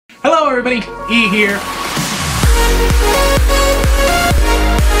everybody, E here.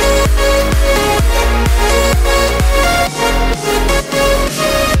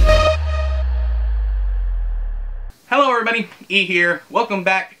 Hello everybody, E here. Welcome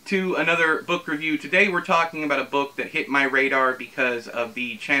back to another book review. Today we're talking about a book that hit my radar because of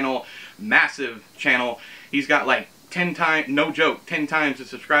the channel, massive channel. He's got like 10 times, no joke, 10 times the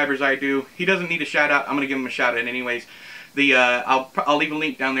subscribers I do. He doesn't need a shout out, I'm going to give him a shout out anyways. I'll leave a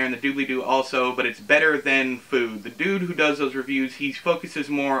link down there in the doobly-doo also, but it's Better Than Food. The dude who does those reviews, he focuses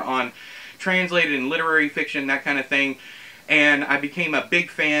more on translated and literary fiction, that kind of thing. And I became a big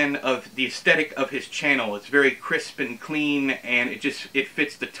fan of the aesthetic of his channel. It's very crisp and clean, and it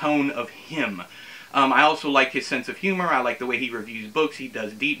fits the tone of him. I also like his sense of humor. I like the way he reviews books. He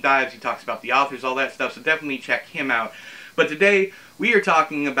does deep dives. He talks about the authors, all that stuff. So definitely check him out. But today we are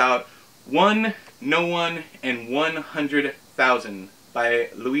talking about One, No One, and 100,000 by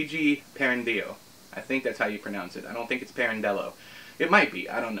Luigi Pirandello. I think that's how you pronounce it. I don't think it's Pirandello. It might be.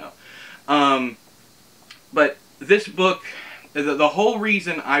 I don't know. But this book, the whole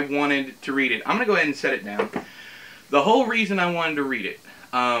reason I wanted to read it, I'm going to go ahead and set it down. The whole reason I wanted to read it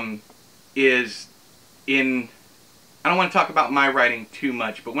is I don't want to talk about my writing too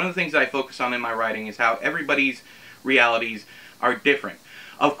much, but one of the things that I focus on in my writing is how everybody's realities are different.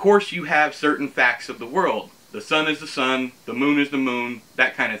 Of course, you have certain facts of the world. The sun is the sun, the moon is the moon,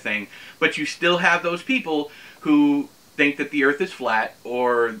 that kind of thing. But you still have those people who think that the earth is flat,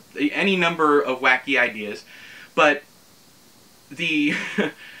 or any number of wacky ideas. But the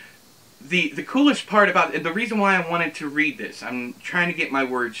coolest part about it, the reason why I wanted to read this, I'm trying to get my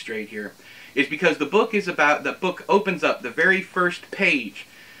words straight here, is because the book opens up, the very first page.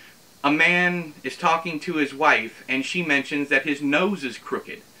 A man is talking to his wife, and she mentions that his nose is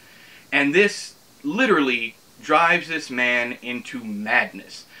crooked. And this literally drives this man into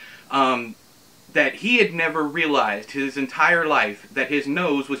madness. That he had never realized his entire life that his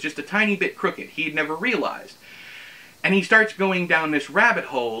nose was just a tiny bit crooked. He had never realized. And he starts going down this rabbit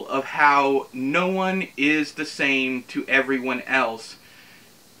hole of how no one is the same to everyone else.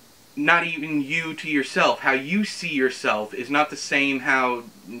 Not even you to yourself. How you see yourself is not the same how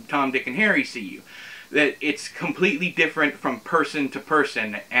Tom, Dick, and Harry see you. That it's completely different from person to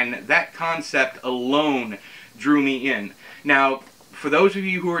person, and that concept alone drew me in. Now, for those of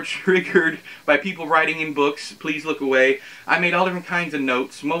you who are triggered by people writing in books, please look away. I made all different kinds of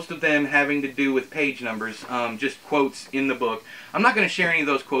notes, most of them having to do with page numbers, just quotes in the book. I'm not going to share any of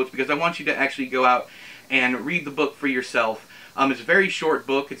those quotes because I want you to actually go out and read the book for yourself. It's a very short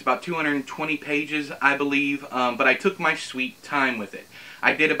book. It's about 220 pages, I believe, but I took my sweet time with it.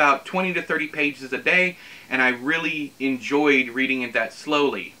 I did about 20 to 30 pages a day, and I really enjoyed reading it that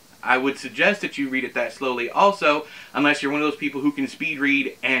slowly. I would suggest that you read it that slowly also, unless you're one of those people who can speed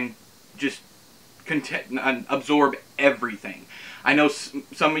read and just absorb everything. I know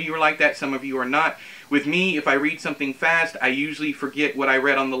some of you are like that, some of you are not. With me, if I read something fast, I usually forget what I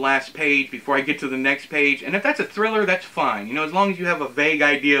read on the last page before I get to the next page. And if that's a thriller, that's fine. You know, as long as you have a vague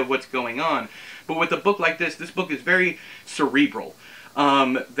idea of what's going on. But with a book like this book is very cerebral.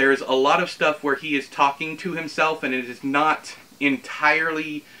 There's a lot of stuff where he is talking to himself, and it is not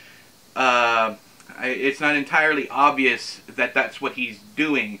entirely it's not entirely obvious that that's what he's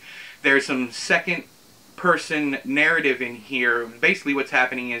doing. There's some second-person narrative in here. Basically what's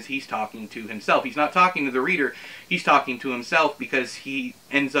happening is he's talking to himself. He's not talking to the reader, he's talking to himself because he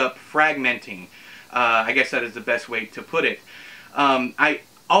ends up fragmenting. I guess that is the best way to put it. I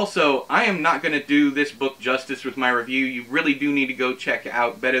am not going to do this book justice with my review. You really do need to go check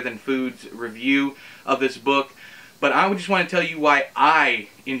out Better Than Food's review of this book. But I just want to tell you why I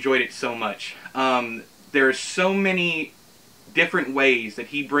enjoyed it so much. There are so many different ways that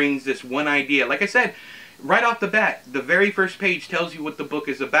he brings this one idea. Like I said, right off the bat, the very first page tells you what the book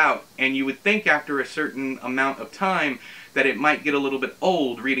is about. And you would think after a certain amount of time that it might get a little bit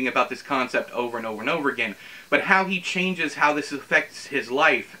old reading about this concept over and over and over again. But how he changes how this affects his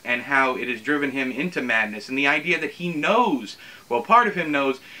life and how it has driven him into madness. And the idea that he knows, well, part of him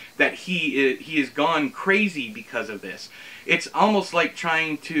knows that he has gone crazy because of this. It's almost like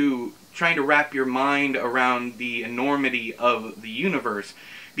trying to wrap your mind around the enormity of the universe,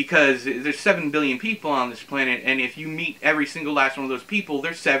 because there's 7 billion people on this planet, and if you meet every single last one of those people,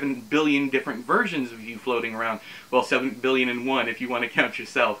 there's 7 billion different versions of you floating around. Well, 7 billion and one if you want to count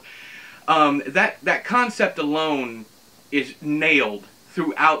yourself. That concept alone is nailed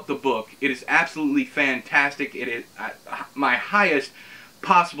throughout the book. It is absolutely fantastic. It is my highest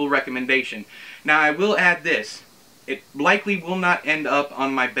possible recommendation. Now, I will add this. It likely will not end up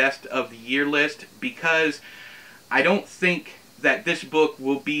on my best of the year list because I don't think that this book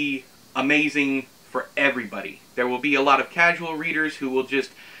will be amazing for everybody. There will be a lot of casual readers who will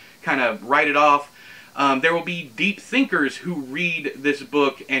just kind of write it off. There will be deep thinkers who read this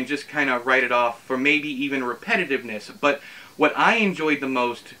book and just kind of write it off for maybe even repetitiveness. But what I enjoyed the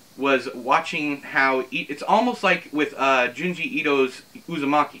most was watching how it's almost like with Junji Ito's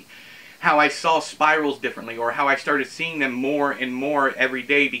Uzumaki, how I saw spirals differently, or how I started seeing them more and more every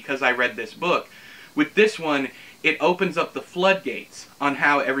day because I read this book. With this one, it opens up the floodgates on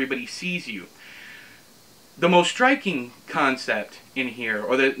how everybody sees you. The most striking concept in here,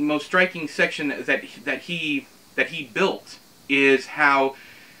 or the most striking section that he built, is how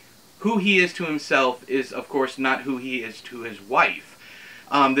who he is to himself is, of course, not who he is to his wife.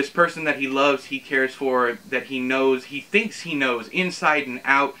 This person that he loves, he cares for, that he knows, he thinks he knows, inside and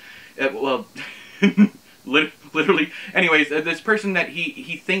out. Well, literally. Anyways, this person that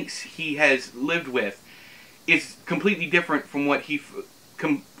he thinks he has lived with is completely different from what he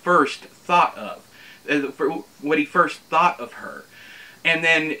first thought of. What he first thought of her. And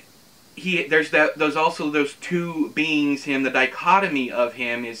then there's also those two beings, the dichotomy of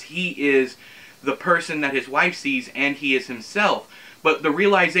him is he is the person that his wife sees and he is himself. But the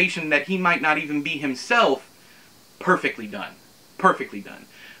realization that he might not even be himself, perfectly done. Perfectly done.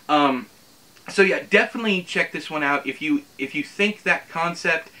 So yeah, definitely check this one out if you think that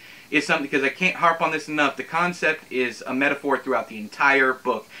concept is something, because I can't harp on this enough. The concept is a metaphor throughout the entire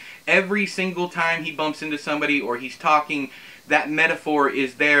book. Every single time he bumps into somebody or he's talking, that metaphor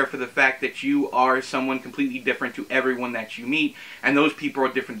is there for the fact that you are someone completely different to everyone that you meet, and those people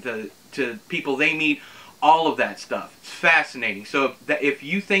are different to people they meet. All of that stuff. It's fascinating. So if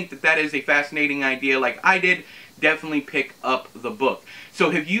you think that is a fascinating idea like I did, definitely pick up the book. So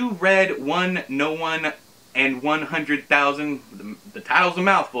have you read One, No One, and 100,000? The title's a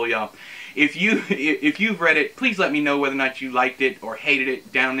mouthful, y'all. If you've read it, please let me know whether or not you liked it or hated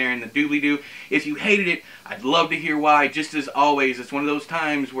it down there in the doobly-doo. If you hated it, I'd love to hear why. Just as always, it's one of those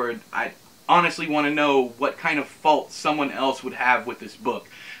times where I honestly want to know what kind of fault someone else would have with this book.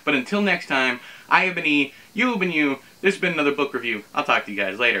 But until next time, I have been E, you have been you. This has been another book review. I'll talk to you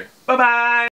guys later. Bye-bye!